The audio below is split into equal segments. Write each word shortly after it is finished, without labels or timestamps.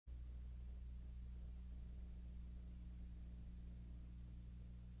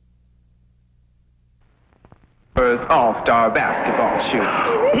Converse All-Star basketball shoes.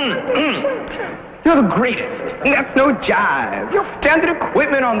 You're the greatest. That's no jive. You're standard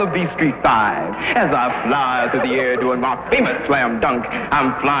equipment on the B Street 5. As I fly through the air doing my famous slam dunk,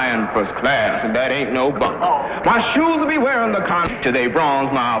 I'm flying first class, and that ain't no bunk. My shoes will be wearing the till they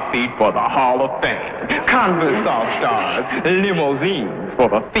bronze my feet for the Hall of Fame. Converse All-Stars, limousines for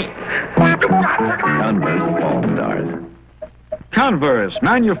the feet. Converse All-Stars. Converse,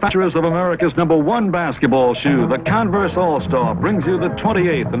 manufacturers of America's #1 basketball shoe, the Converse All-Star, brings you the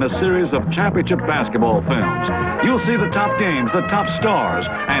 28th in a series of championship basketball films. You'll see the top games, the top stars,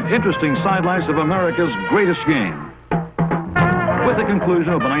 and interesting sidelights of America's greatest game. With the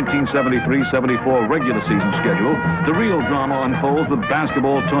conclusion of the 1973-74 regular season schedule, the real drama unfolds with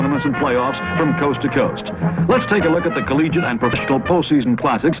basketball tournaments and playoffs from coast to coast. Let's take a look at the collegiate and professional postseason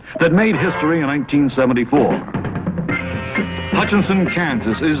classics that made history in 1974. Hutchinson,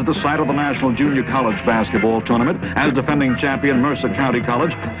 Kansas is the site of the National Junior College Basketball Tournament as defending champion Mercer County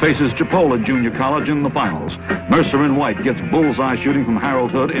College faces Chipola Junior College in the finals. Mercer in white gets bullseye shooting from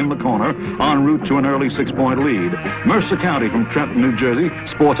Harold Hood in the corner en route to an early 6-point lead. Mercer County from Trenton, New Jersey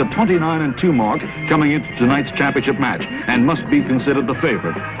sports a 29-2 mark coming into tonight's championship match and must be considered the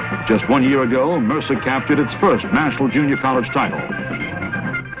favorite. Just 1 year ago, Mercer captured its first National Junior College title.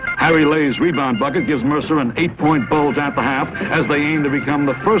 Harry Lay's rebound bucket gives Mercer an 8-point bulge at the half as they aim to become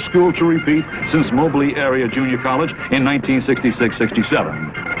the first school to repeat since Mobley Area Junior College in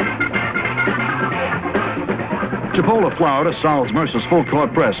 1966-67. Chipola, Florida solves Mercer's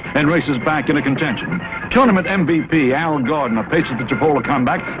full-court press and races back into contention. Tournament MVP Al Gardner paces the Chipola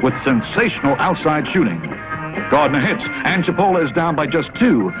comeback with sensational outside shooting. Gardner hits, and Chipola is down by just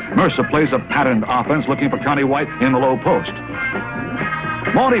 2. Mercer plays a patterned offense looking for Connie White in the low post.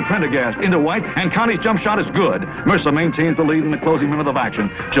 Marty Prendergast into White, and Connie's jump shot is good. Mercer maintains the lead in the closing minute of action.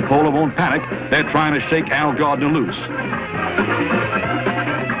 Chipola won't panic. They're trying to shake Al Gardner loose.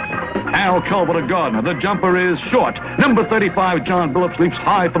 Al Culver to Gardner. The jumper is short. Number 35, John Billups, leaps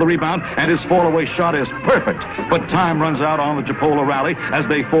high for the rebound, and his fall-away shot is perfect. But time runs out on the Chipola rally as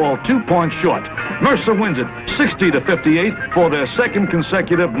they fall 2 points short. Mercer wins it 60-58 for their second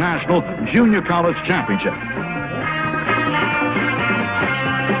consecutive National Junior College Championship.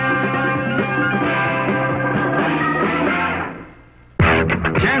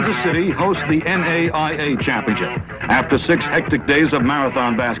 Kansas City hosts the NAIA Championship. After 6 hectic days of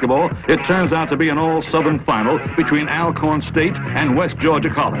marathon basketball, it turns out to be an all-Southern final between Alcorn State and West Georgia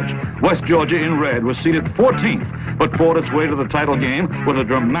College. West Georgia in red was seeded 14th, but fought its way to the title game with a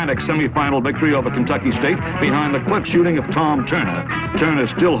dramatic semifinal victory over Kentucky State behind the quick shooting of Tom Turner. Turner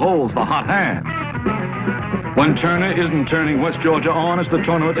still holds the hot hand. When Turner isn't turning West Georgia on as the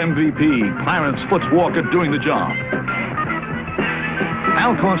tournament MVP, Clarence Foots Walker doing the job.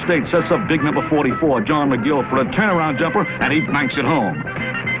 Alcorn State sets up big number 44, John McGill, for a turnaround jumper, and he banks it home.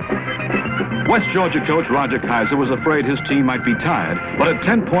 West Georgia coach Roger Kaiser was afraid his team might be tired, but a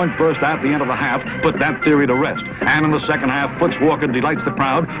 10-point burst at the end of the half put that theory to rest. And in the second half, Foots Walker delights the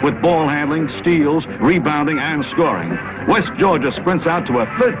crowd with ball handling, steals, rebounding, and scoring. West Georgia sprints out to a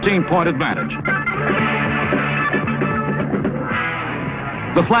 13-point advantage.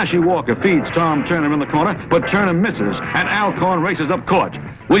 The flashy Walker feeds Tom Turner in the corner, but Turner misses, and Alcorn races up court.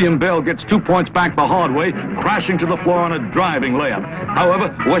 William Bell gets 2 points back the hard way, crashing to the floor on a driving layup.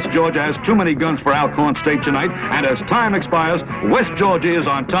 However, West Georgia has too many guns for Alcorn State tonight, and as time expires, West Georgia is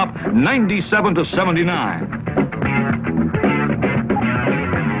on top, 97-79.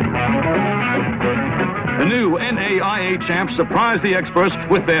 The new NAIA champs surprised the experts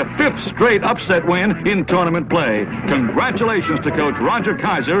with their 5th straight upset win in tournament play. Congratulations to Coach Roger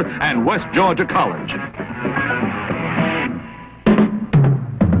Kaiser and West Georgia College.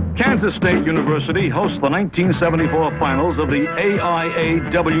 Kansas State University hosts the 1974 finals of the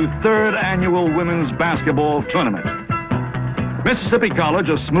AIAW 3rd Annual Women's Basketball Tournament. Mississippi College,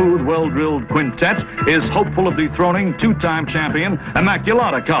 a smooth, well-drilled quintet, is hopeful of dethroning 2-time champion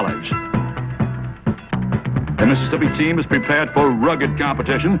Immaculata College. The Mississippi team is prepared for rugged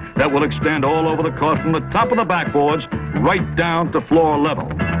competition that will extend all over the court from the top of the backboards right down to floor level.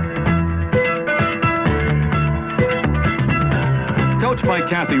 Coached by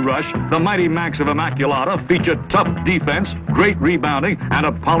Kathy Rush, the Mighty Macs of Immaculata feature tough defense, great rebounding, and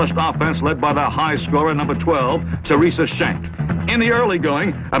a polished offense led by the high scorer number 12, Teresa Schenk. In the early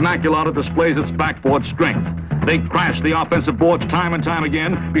going, Immaculata displays its backboard strength. They crash the offensive boards time and time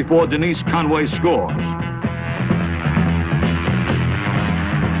again before Denise Conway scores.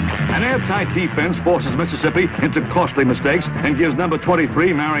 An airtight defense forces Mississippi into costly mistakes and gives number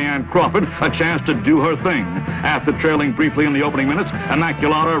 23, Marianne Crawford, a chance to do her thing. After trailing briefly in the opening minutes,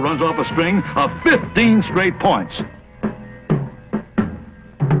 Immaculata runs off a string of 15 straight points.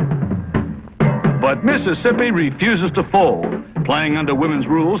 But Mississippi refuses to fold. Playing under women's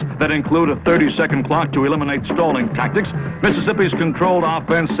rules that include a 30-second clock to eliminate stalling tactics, Mississippi's controlled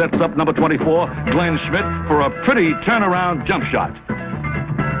offense sets up number 24, Glenn Schmidt, for a pretty turnaround jump shot.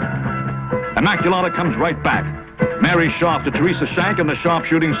 Immaculata comes right back. Mary Sharp to Teresa Shank, and the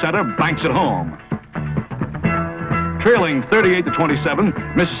sharpshooting center banks it home. Trailing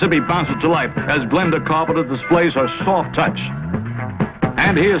 38-27, Mississippi bounces to life as Glenda Carpenter displays her soft touch.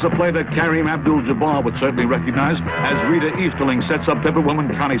 And here's a play that Kareem Abdul-Jabbar would certainly recognize as Rita Easterling sets up pivot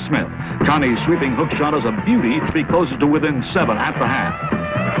woman Connie Smith. Connie's sweeping hook shot is a beauty to be closer to within 7 at the half.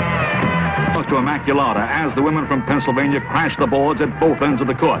 Close to Immaculata as the women from Pennsylvania crash the boards at both ends of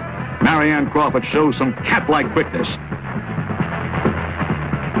the court. Marianne Crawford shows some cat-like quickness.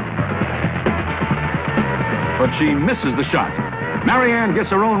 But she misses the shot. Marianne gets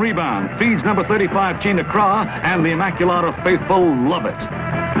her own rebound, feeds number 35, Tina Craw, and the Immaculata faithful love it.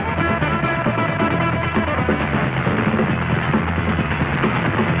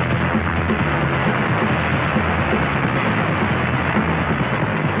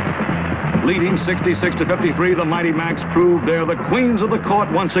 Leading 66-53, the Mighty Macs prove they're the queens of the court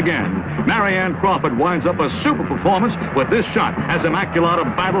once again. Marianne Crawford winds up a super performance with this shot as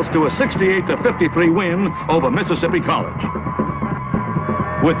Immaculata battles to a 68-53 win over Mississippi College.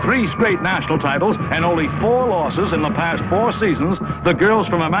 With 3 straight national titles and only 4 losses in the past 4 seasons, the girls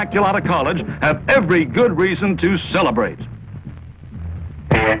from Immaculata College have every good reason to celebrate.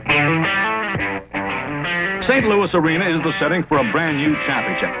 St. Louis Arena is the setting for a brand new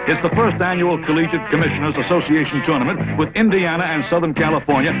championship. It's the first annual Collegiate Commissioners Association tournament, with Indiana and Southern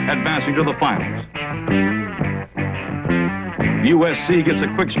California advancing to the finals. USC gets a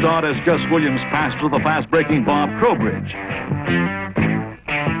quick start as Gus Williams passes to the fast-breaking Bob Crowbridge.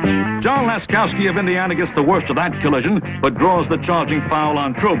 John Laskowski of Indiana gets the worst of that collision, but draws the charging foul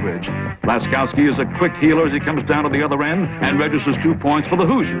on Trowbridge. Laskowski is a quick healer as he comes down to the other end and registers 2 points for the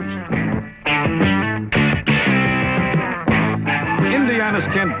Hoosiers. Indiana's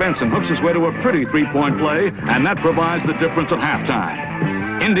Kent Benson hooks his way to a pretty 3-point play, and that provides the difference at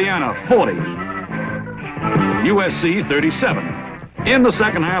halftime. Indiana 40, USC 37. In the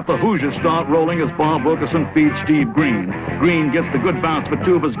second half, the Hoosiers start rolling as Bob Wilkerson feeds Steve Green. Green gets the good bounce for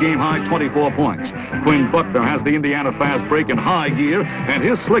 2 of his game-high 24 points. Quinn Buckner has the Indiana fast break in high gear, and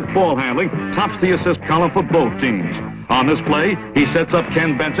his slick ball handling tops the assist column for both teams. On this play, he sets up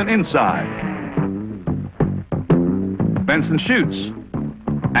Ken Benson inside. Benson shoots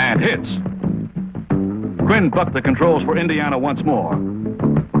and hits. Quinn Buckner controls for Indiana once more.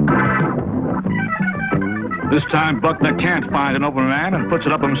 This time, Buckner can't find an open man and puts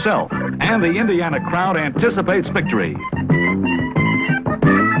it up himself. And the Indiana crowd anticipates victory.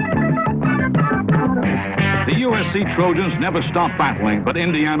 The USC Trojans never stop battling, but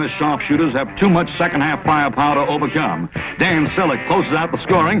Indiana's sharpshooters have too much second-half firepower to overcome. Dan Selleck closes out the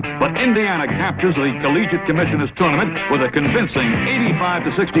scoring, but Indiana captures the Collegiate Commissioners Tournament with a convincing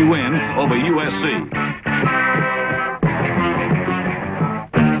 85-60 win over USC.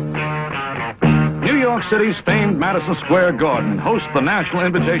 New York City's famed Madison Square Garden hosts the National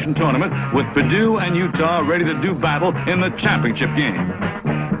Invitation Tournament with Purdue and Utah ready to do battle in the championship game.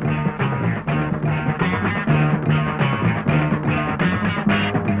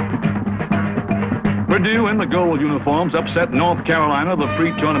 Purdue in the gold uniforms upset North Carolina, the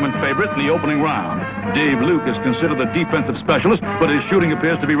pre-tournament favorite, in the opening round. Dave Luke is considered the defensive specialist, but his shooting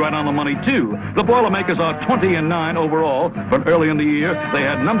appears to be right on the money, too. The Boilermakers are 20-9 overall, but early in the year, they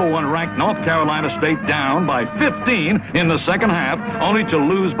had #1 ranked North Carolina State down by 15 in the second half, only to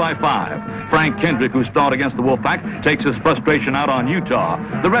lose by 5. Frank Kendrick, who starred against the Wolfpack, takes his frustration out on Utah.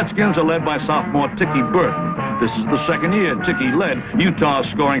 The Redskins are led by sophomore Tiki Burton. This is the second year Tiki led Utah's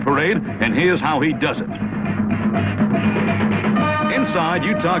scoring parade, and here's how he does it. Inside,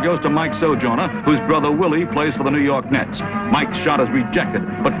 Utah goes to Mike Sojourner, whose brother Willie plays for the New York Nets. Mike's shot is rejected,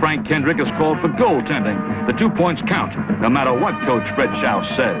 but Frank Kendrick is called for goaltending. The 2 points count, no matter what Coach Fred Schaus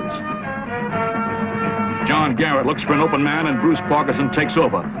says. John Garrett looks for an open man, and Bruce Parkinson takes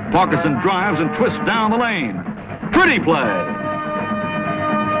over. Parkinson drives and twists down the lane. Pretty play!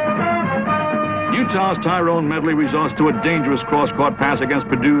 Utah's Tyrone Medley resorts to a dangerous cross-court pass against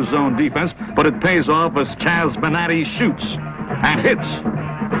Purdue's zone defense, but it pays off as Chaz Benatti shoots and hits.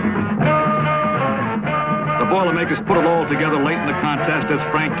 The Boilermakers put it all together late in the contest as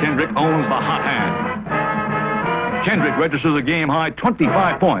Frank Kendrick owns the hot hand. Kendrick registers a game-high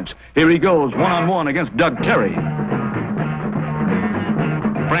 25 points. Here he goes, one-on-one against Doug Terry.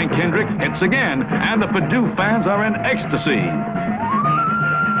 Frank Kendrick hits again, and the Purdue fans are in ecstasy.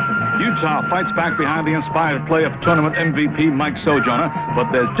 Utah fights back behind the inspired play of tournament MVP Mike Sojourner,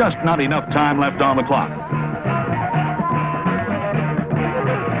 but there's just not enough time left on the clock.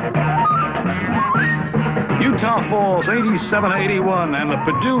 Utah falls 87-81, and the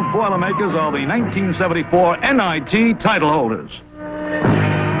Purdue Boilermakers are the 1974 NIT title holders.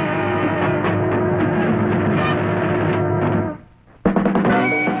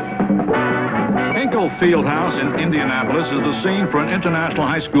 Fieldhouse in Indianapolis is the scene for an international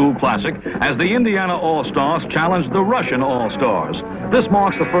high school classic as the Indiana All-Stars challenge the Russian All-Stars. This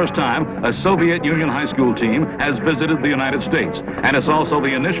marks the first time a Soviet Union high school team has visited the United States, and it's also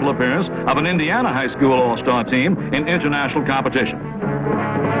the initial appearance of an Indiana high school All-Star team in international competition.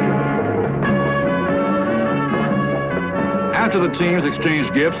 After the teams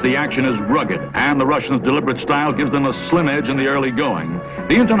exchange gifts, the action is rugged, and the Russians' deliberate style gives them a slim edge in the early going.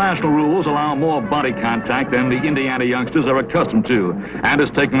 The international rules allow more body contact than the Indiana youngsters are accustomed to, and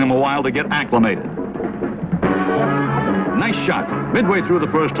it's taken them a while to get acclimated. Nice shot. Midway through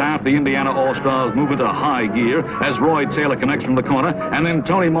the first half, the Indiana All-Stars move into high gear as Roy Taylor connects from the corner, and then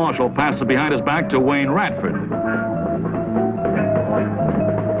Tony Marshall passes behind his back to Wayne Radford.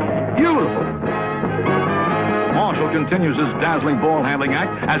 Beautiful. Marshall continues his dazzling ball handling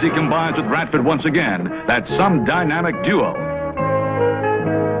act as he combines with Radford once again. That's some dynamic duo.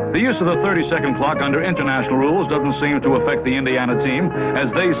 The use of the 30-second clock under international rules doesn't seem to affect the Indiana team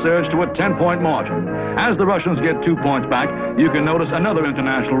as they surge to a 10-point margin. As the Russians get 2 points back, you can notice another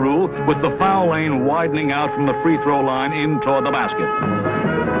international rule with the foul lane widening out from the free throw line in toward the basket.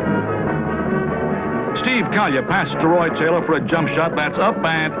 Steve Collier passes to Roy Taylor for a jump shot that's up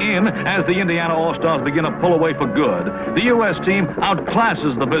and in as the Indiana All-Stars begin to pull away for good. The U.S. team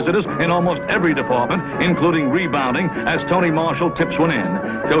outclasses the visitors in almost every department, including rebounding, as Tony Marshall tips one in.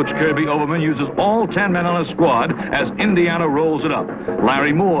 Coach Kirby Overman uses all 10 men on his squad as Indiana rolls it up.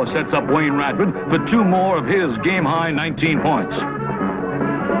 Larry Moore sets up Wayne Radford for 2 more of his game-high 19 points.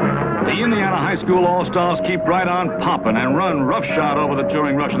 The Indiana High School All-Stars keep right on popping and run roughshod over the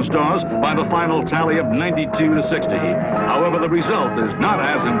touring Russian Stars by the final tally of 92-60. However, the result is not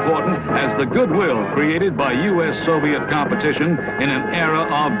as important as the goodwill created by U.S.-Soviet competition in an era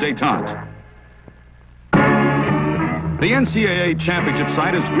of détente. The NCAA championship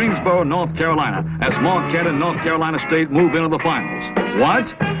site is Greensboro, North Carolina, as Marquette and North Carolina State move into the finals.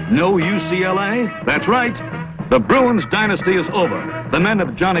 What? No UCLA? That's right. The Bruins dynasty is over. The men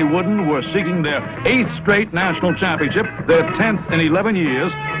of Johnny Wooden were seeking their 8th straight national championship, their 10th in 11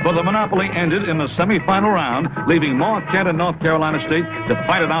 years, but the monopoly ended in the semifinal round, leaving Marquette and North Carolina State to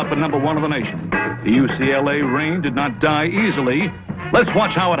fight it out for number 1 of the nation. The UCLA reign did not die easily. Let's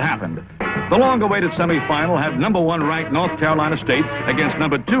watch how it happened. The long-awaited semifinal had number 1 ranked North Carolina State against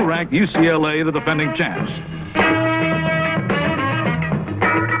number 2 ranked UCLA, the defending champs.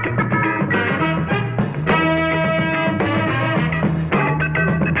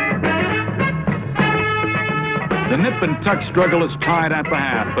 The nip and tuck struggle is tied at the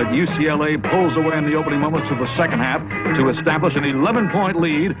half, but UCLA pulls away in the opening moments of the second half to establish an 11-point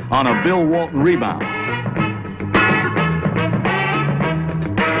lead on a Bill Walton rebound.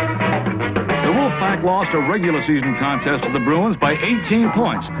 The Wolfpack lost a regular season contest to the Bruins by 18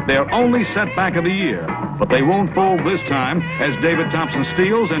 points, their only setback of the year. But they won't fold this time as David Thompson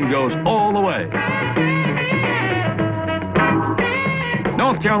steals and goes all the way.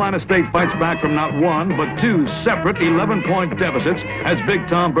 North Carolina State fights back from not 1, but 2 separate 11-point deficits as Big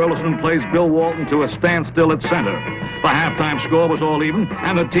Tom Burleson plays Bill Walton to a standstill at center. The halftime score was all even,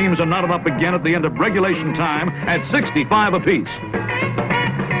 and the teams are knotted up again at the end of regulation time at 65 apiece.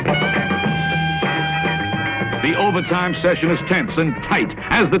 The overtime session is tense and tight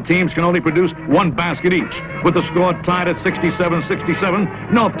as the teams can only produce 1 basket each. With the score tied at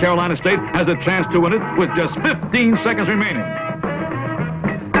 67-67, North Carolina State has a chance to win it with just 15 seconds remaining.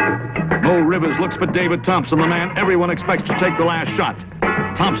 Mo Rivers looks for David Thompson, the man everyone expects to take the last shot.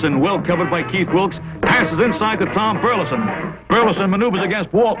 Thompson, well covered by Keith Wilkes, passes inside to Tom Burleson. Burleson maneuvers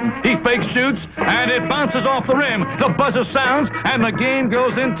against Walton. He fakes, shoots, and it bounces off the rim. The buzzer sounds, and the game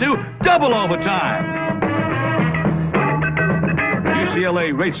goes into double overtime.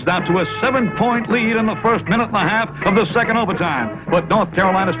 UCLA races out to a 7-point lead in the first minute and a half of the second overtime. But North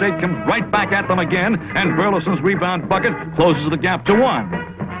Carolina State comes right back at them again, and Burleson's rebound bucket closes the gap to 1.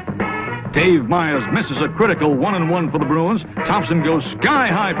 Dave Myers misses a critical 1-and-1 for the Bruins. Thompson goes sky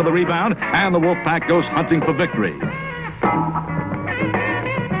high for the rebound, and the Wolfpack goes hunting for victory.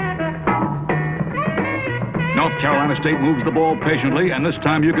 North Carolina State moves the ball patiently, and this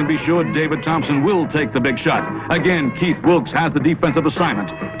time you can be sure David Thompson will take the big shot. Again, Keith Wilkes has the defensive assignment.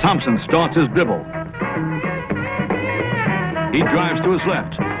 Thompson starts his dribble. He drives to his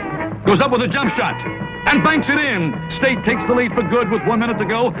left. Goes up with a jump shot and banks it in. State takes the lead for good with 1 minute to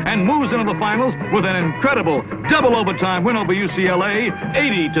go and moves into the finals with an incredible double overtime win over UCLA,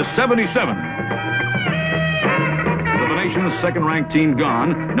 80-77. With the nation's second-ranked team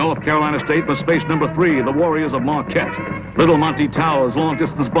gone, North Carolina State must face number 3, the Warriors of Marquette. Little Monty Tower's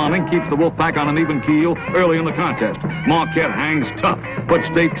long-distance bombing keeps the Wolfpack on an even keel early in the contest. Marquette hangs tough, but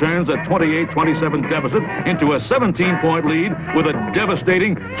State turns a 28-27 deficit into a 17-point lead with a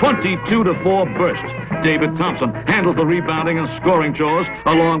devastating 22-4 burst. David Thompson handles the rebounding and scoring chores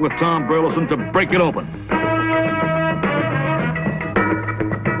along with Tom Burleson to break it open.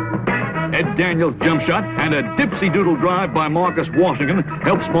 Ed Daniels' jump shot and a dipsy-doodle drive by Marcus Washington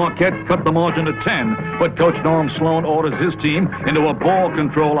helps Marquette cut the margin to 10, but Coach Norm Sloan orders his team into a ball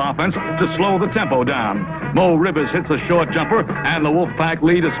control offense to slow the tempo down. Mo Rivers hits a short jumper, and the Wolfpack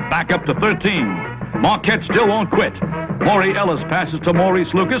lead is back up to 13. Marquette still won't quit. Maury Ellis passes to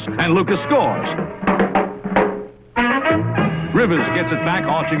Maurice Lucas, and Lucas scores. Rivers gets it back,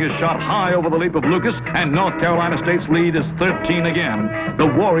 arching his shot high over the leap of Lucas, and North Carolina State's lead is 13 again. The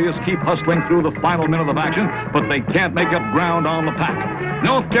Warriors keep hustling through the final minute of action, but they can't make up ground on the pack.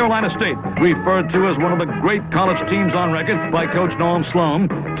 North Carolina State, referred to as one of the great college teams on record by Coach Norm Sloan,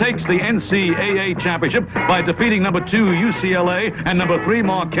 takes the NCAA championship by defeating number 2 UCLA and number 3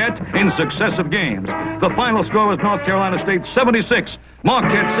 Marquette in successive games. The final score is North Carolina State 76,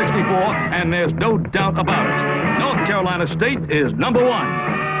 Marquette 64, and there's no doubt about it. North Carolina State is number 1.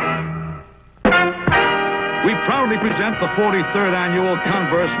 We proudly present the 43rd annual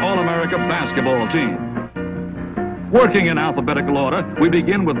Converse All-America basketball team. Working in alphabetical order, we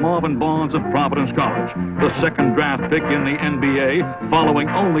begin with Marvin Barnes of Providence College, the second draft pick in the NBA, following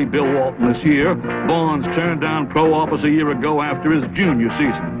only Bill Walton this year. Barnes turned down pro offers a year ago after his junior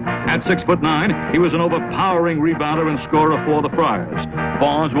season. At 6'9", he was an overpowering rebounder and scorer for the Friars.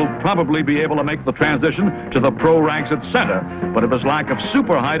 Barnes will probably be able to make the transition to the pro ranks at center, but if his lack of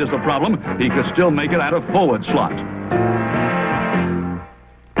super height is the problem, he could still make it at a forward slot.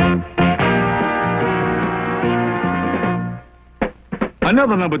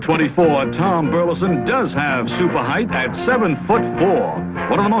 Another number 24, Tom Burleson, does have super height at 7'4".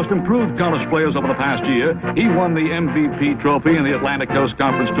 One of the most improved college players over the past year, he won the MVP trophy in the Atlantic Coast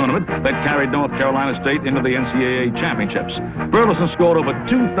Conference tournament that carried North Carolina State into the NCAA championships. Burleson scored over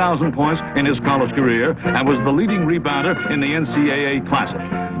 2,000 points in his college career and was the leading rebounder in the NCAA Classic.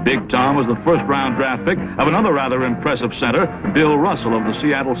 Big Tom was the first-round draft pick of another rather impressive center, Bill Russell of the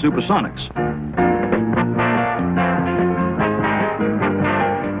Seattle Supersonics.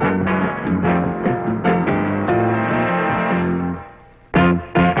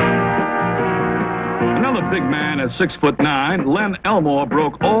 Big man at 6'9", Len Elmore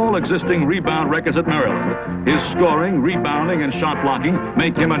broke all existing rebound records at Maryland. His scoring, rebounding, and shot blocking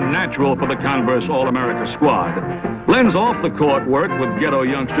make him a natural for the Converse All-America squad. Len's off-the-court work with ghetto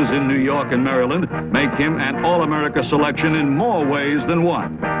youngsters in New York and Maryland make him an All-America selection in more ways than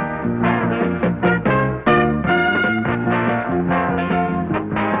one.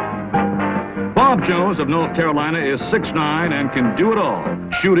 Bob Jones of North Carolina is 6'9" and can do it all.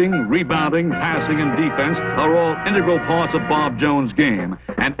 Shooting, rebounding, passing, and defense are all integral parts of Bob Jones' game.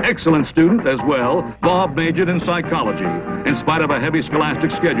 An excellent student as well, Bob majored in psychology. In spite of a heavy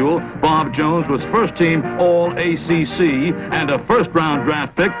scholastic schedule, Bob Jones was first-team All-ACC and a first-round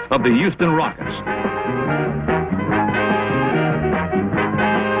draft pick of the Houston Rockets.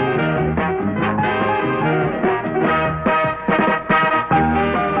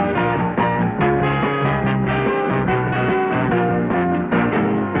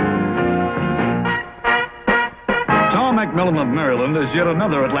 McMillan of Maryland is yet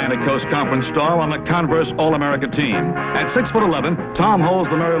another Atlantic Coast Conference star on the Converse All-America team. At 6'11", Tom holds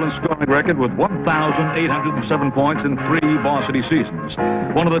the Maryland scoring record with 1,807 points in 3 varsity seasons.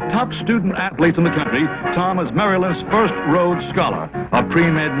 One of the top student athletes in the country, Tom is Maryland's first Rhodes Scholar, a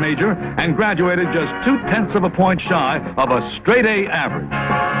pre-med major, and graduated just 0.2 of a point shy of a straight-A average.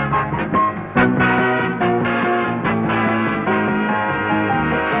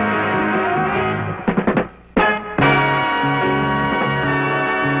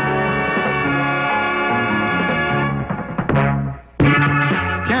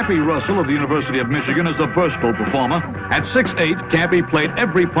 Cappy Russell of the University of Michigan is a versatile performer. At 6'8", Cappy played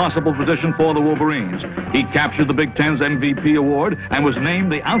every possible position for the Wolverines. He captured the Big Ten's MVP award and was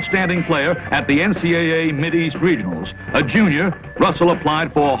named the outstanding player at the NCAA Mid-East Regionals. A junior, Russell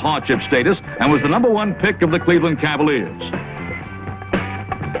applied for hardship status and was the #1 pick of the Cleveland Cavaliers.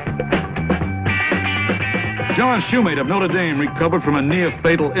 John Shumate of Notre Dame recovered from a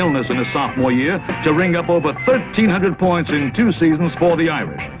near-fatal illness in his sophomore year to ring up over 1,300 points in 2 seasons for the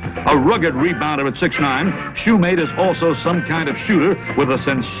Irish. A rugged rebounder at 6'9", Shumate is also some kind of shooter with a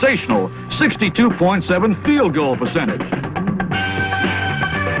sensational 62.7 field goal percentage.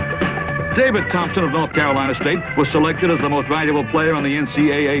 David Thompson of North Carolina State was selected as the most valuable player in the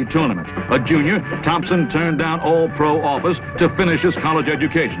NCAA tournament. A junior, Thompson turned down all-pro offers to finish his college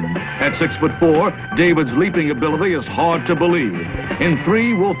education. At 6'4", David's leaping ability is hard to believe. In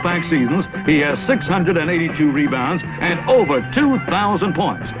 3 Wolfpack seasons, he has 682 rebounds and over 2,000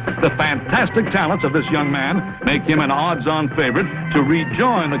 points. The fantastic talents of this young man make him an odds-on favorite to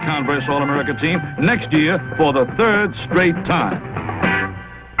rejoin the Converse All-America team next year for the 3rd straight time.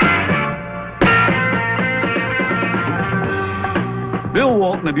 Bill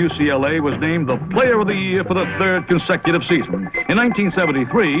Walton of UCLA was named the Player of the Year for the 3rd consecutive season. In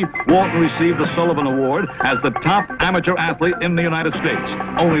 1973, Walton received the Sullivan Award as the top amateur athlete in the United States,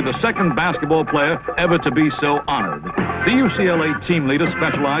 only the 2nd basketball player ever to be so honored. The UCLA team leader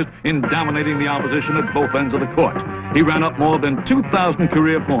specialized in dominating the opposition at both ends of the court. He ran up more than 2,000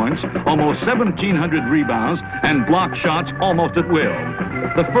 career points, almost 1,700 rebounds, and blocked shots almost at will.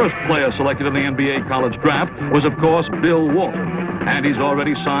 The first player selected in the NBA college draft was, of course, Bill Walton. And he's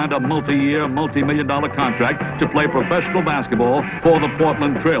already signed a multi-year, multi-million-dollar contract to play professional basketball for the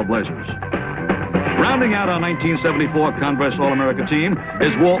Portland Trail Blazers. Rounding out our 1974 Converse All-America team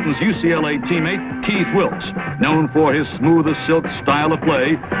is Walton's UCLA teammate, Keith Wilkes. Known for his smooth-as-silk style of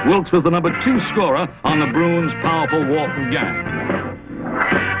play, Wilkes was the #2 scorer on the Bruins' powerful Walton gang.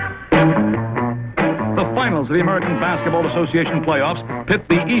 The finals of the American Basketball Association playoffs pit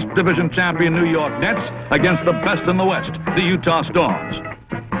the East Division champion New York Nets against the best in the West, the Utah Stars.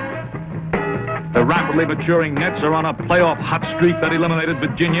 The rapidly maturing Nets are on a playoff hot streak that eliminated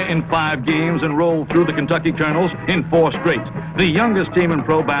Virginia in 5 games and rolled through the Kentucky Colonels in 4 straight. The youngest team in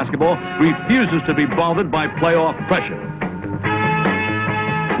pro basketball refuses to be bothered by playoff pressure.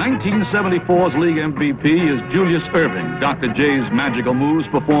 1974's league MVP is Julius Erving. Dr. J's magical moves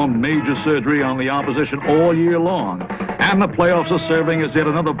performed major surgery on the opposition all year long. And the playoffs are serving as yet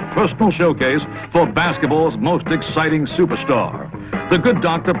another personal showcase for basketball's most exciting superstar. The good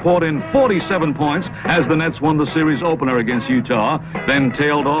doctor poured in 47 points as the Nets won the series opener against Utah, then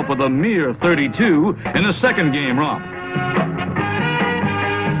tailed off with a mere 32 in the 2nd game romp.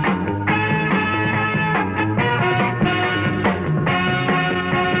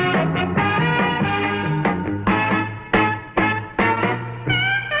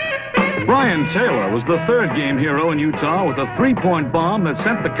 Brian Taylor was the 3rd game hero in Utah with a 3-point bomb that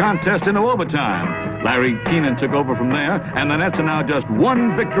sent the contest into overtime. Larry Keenan took over from there, and the Nets are now just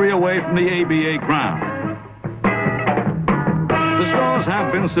 1 victory away from the ABA crown. The Stars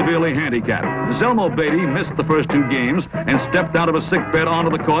have been severely handicapped. Zelmo Beatty missed the first 2 games and stepped out of a sickbed onto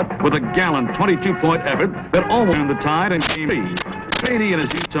the court with a gallant 22-point effort that almost turned the tide in Game 3. Beatty and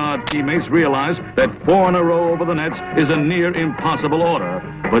his Utah teammates realize that 4 in a row over the Nets is a near impossible order.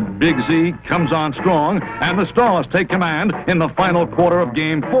 But Big Z comes on strong, and the Stars take command in the final quarter of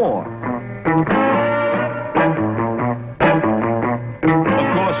Game 4.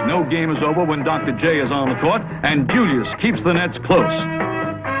 Of course, no game is over when Dr. J is on the court, and Julius keeps the Nets close.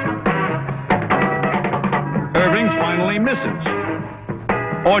 Irving finally misses.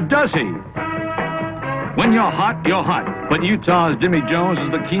 Or does he? When you're hot, you're hot. But Utah's Jimmy Jones is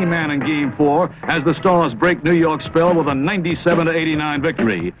the key man in Game 4 as the Stars break New York's spell with a 97-89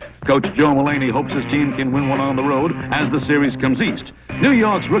 victory. Coach Joe Mullaney hopes his team can win one on the road as the series comes east. New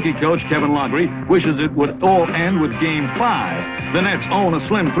York's rookie coach Kevin Loggery wishes it would all end with Game 5. The Nets own a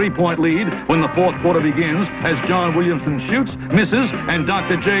slim 3-point lead when the 4th quarter begins as John Williamson shoots, misses, and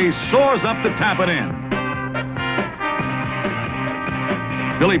Dr. J soars up to tap it in.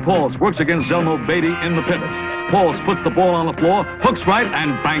 Billy Pauls works against Zelmo Beatty in the pivot. Pauls puts the ball on the floor, hooks right,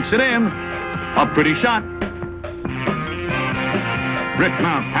 and banks it in. A pretty shot. Rick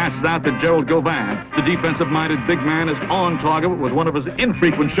Mount passes out to Gerald Govan. The defensive-minded big man is on target with one of his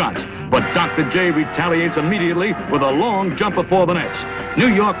infrequent shots, but Dr. J retaliates immediately with a long jumper for the Nets.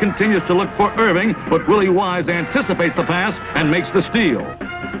 New York continues to look for Irving, but Willie Wise anticipates the pass and makes the steal.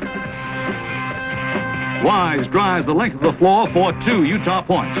 Wise drives the length of the floor for 2 Utah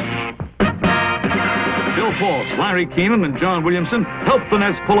points. Bill Pulse, Larry Keenan, and John Williamson helped the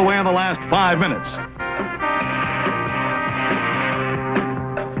Nets pull away in the last 5 minutes.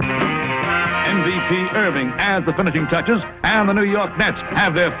 MVP Irving adds the finishing touches, and the New York Nets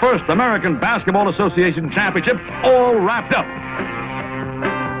have their first American Basketball Association championship all wrapped up.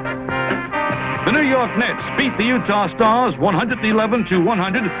 The New York Nets beat the Utah Stars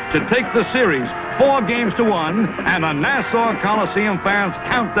 111-100 to take the series 4 games to 1, and the Nassau Coliseum fans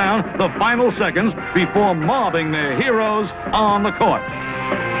count down the final seconds before mobbing their heroes on the court.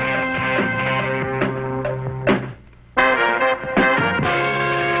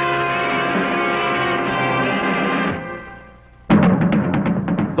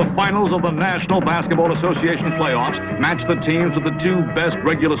 The finals of the National Basketball Association playoffs match the teams with the 2 best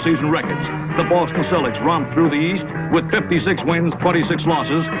regular season records. The Boston Celtics romped through the East with 56 wins, 26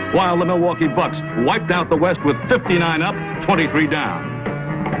 losses, while the Milwaukee Bucks wiped out the West with 59 up, 23 down.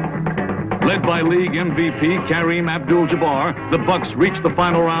 Led by league MVP Kareem Abdul-Jabbar, the Bucks reached the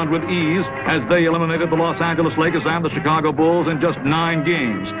final round with ease as they eliminated the Los Angeles Lakers and the Chicago Bulls in just 9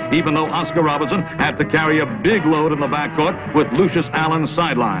 games, even though Oscar Robertson had to carry a big load in the backcourt with Lucius Allen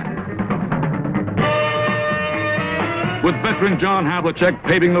sidelined. With veteran John Havlicek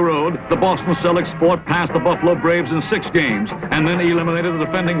paving the road, the Boston Celtics fought past the Buffalo Braves in 6 games and then eliminated the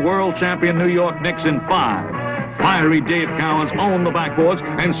defending world champion New York Knicks in 5. Fiery Dave Cowens owned the backboards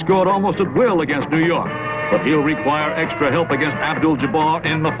and scored almost at will against New York, but he'll require extra help against Abdul-Jabbar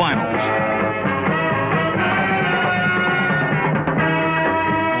in the finals.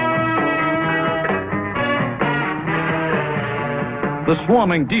 The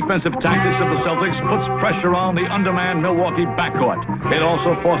swarming defensive tactics of the Celtics puts pressure on the undermanned Milwaukee backcourt. It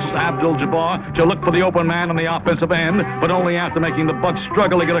also forces Abdul-Jabbar to look for the open man on the offensive end, but only after making the Bucks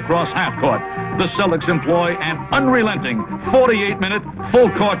struggle to get across half court. The Celtics employ an unrelenting 48-minute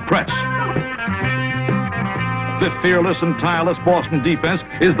full-court press. The fearless and tireless Boston defense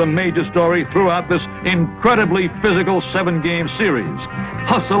is the major story throughout this incredibly physical 7-game series.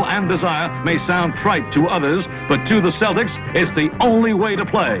 Hustle and desire may sound trite to others, but to the Celtics, it's the only way to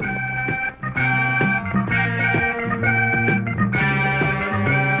play.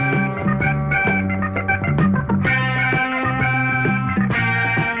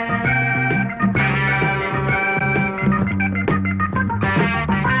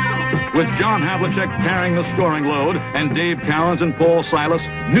 With John Havlicek carrying the scoring load and Dave Cowens and Paul Silas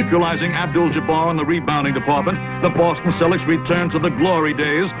neutralizing Abdul-Jabbar in the rebounding department, the Boston Celtics return to the glory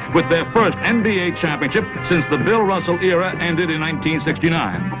days with their first NBA championship since the Bill Russell era ended in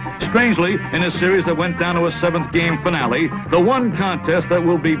 1969. Strangely, in a series that went down to a 7th-game finale, the one contest that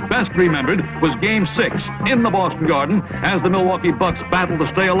will be best remembered was Game 6 in the Boston Garden as the Milwaukee Bucks battled to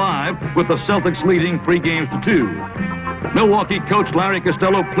stay alive with the Celtics leading 3-2. Milwaukee coach Larry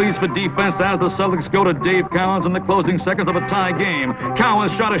Costello pleads for defense as the Celtics go to Dave Cowens in the closing seconds of a tie game.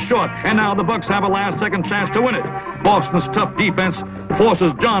 Cowens shot is short, and now the Bucks have a last-second chance to win it. Boston's tough defense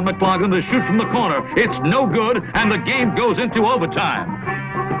forces John McLaughlin to shoot from the corner. It's no good, and the game goes into overtime.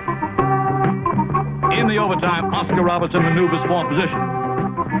 In the overtime, Oscar Robertson maneuvers for position.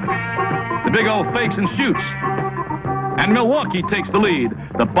 The Big O fakes and shoots. And Milwaukee takes the lead.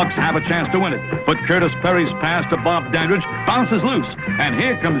 The Bucks have a chance to win it, but Curtis Perry's pass to Bob Dandridge bounces loose, and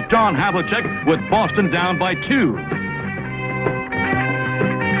here comes John Havlicek with Boston down by 2.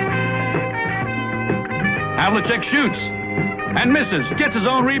 Havlicek shoots and misses, gets his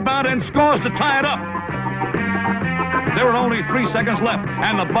own rebound and scores to tie it up. There are only 3 seconds left,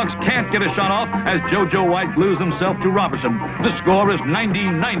 and the Bucks can't get a shot off as JoJo White glues himself to Robertson. The score is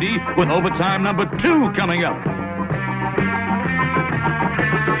 90-90 with overtime number 2 coming up.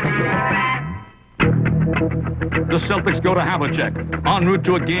 The Celtics go to Havlicek. En route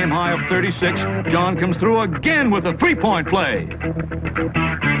to a game high of 36, John comes through again with a 3-point play.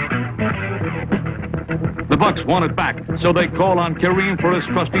 The Bucks want it back, so they call on Kareem for his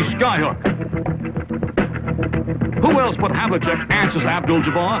trusty skyhook. Who else but Havlicek answers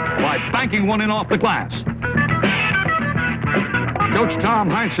Abdul-Jabbar by banking one in off the glass. Coach Tom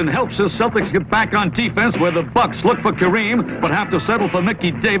Heinsohn helps his Celtics get back on defense where the Bucks look for Kareem but have to settle for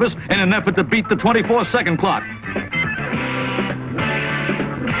Mickey Davis in an effort to beat the 24-second clock.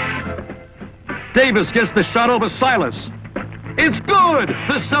 Davis gets the shot over Silas. It's good!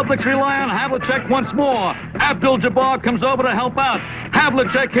 The Celtics rely on Havlicek once more. Abdul-Jabbar comes over to help out.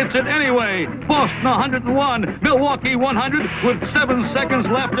 Havlicek hits it anyway. Boston 101, Milwaukee 100 with 7 seconds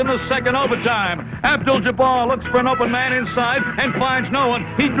left in the second overtime. Abdul-Jabbar looks for an open man inside and finds no one.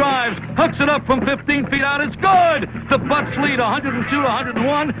 He drives, hooks it up from 15 feet out. It's good! The Bucks lead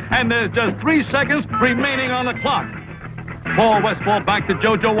 102-101, and there's just 3 seconds remaining on the clock. Paul Westphal back to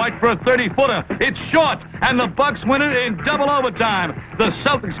JoJo White for a 30-footer. It's short, and the Bucks win it in double overtime. The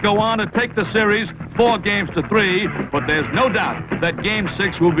Celtics go on to take the series 4-3, but there's no doubt that Game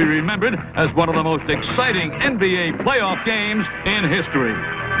 6 will be remembered as one of the most exciting NBA playoff games in history.